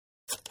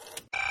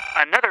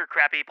Another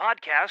Crappy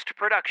Podcast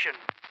production.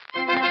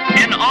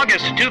 In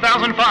August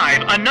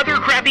 2005, Another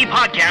Crappy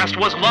Podcast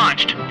was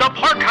launched, the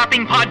Park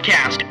Hopping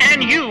Podcast,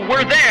 and you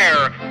were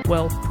there!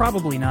 Well,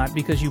 probably not,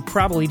 because you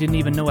probably didn't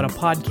even know what a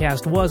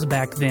podcast was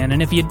back then,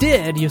 and if you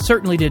did, you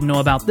certainly didn't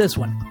know about this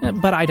one.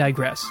 But I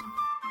digress.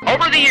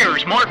 Over the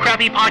years, more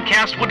crappy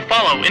podcasts would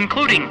follow,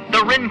 including the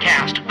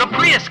Rincast, the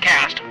Prius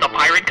Cast, the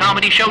Pirate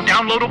Comedy Show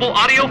Downloadable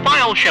Audio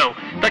File Show,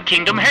 the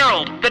Kingdom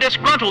Herald, the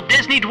Disgruntled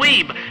Disney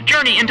Dweeb,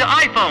 Journey into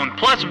iPhone,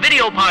 plus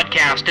video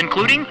podcast,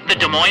 including the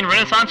Des Moines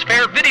Renaissance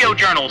Fair Video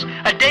Journals,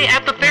 a Day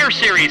at the Fair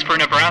series for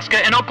Nebraska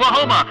and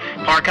Oklahoma,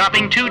 Park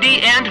Hopping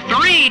 2D and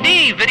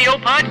 3D video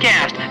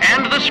podcast,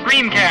 and the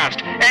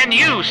Screamcast, and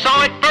you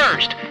saw it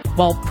first!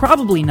 Well,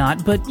 probably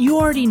not, but you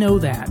already know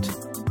that.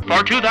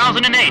 For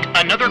 2008,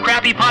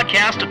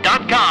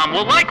 AnotherCrappyPodcast.com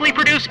will likely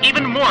produce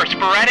even more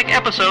sporadic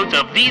episodes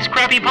of these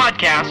crappy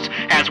podcasts,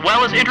 as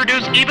well as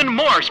introduce even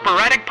more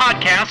sporadic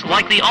podcasts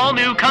like the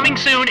all-new, coming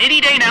soon, any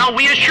day now,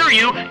 we assure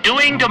you,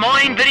 Doing Des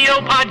Moines Video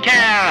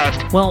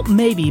Podcast. Well,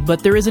 maybe,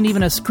 but there isn't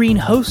even a screen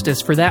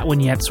hostess for that one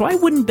yet, so I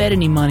wouldn't bet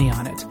any money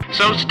on it.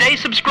 So stay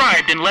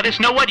subscribed and let us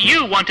know what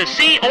you want to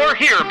see or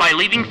hear by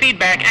leaving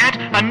feedback at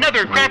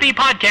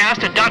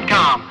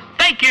AnotherCrappyPodcast.com.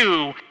 Thank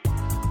you!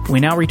 We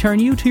now return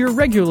you to your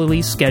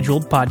regularly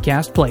scheduled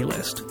podcast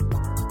playlist.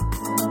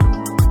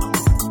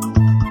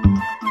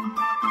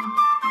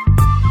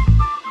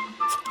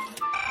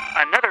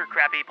 Another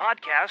Crappy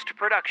Podcast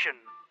production.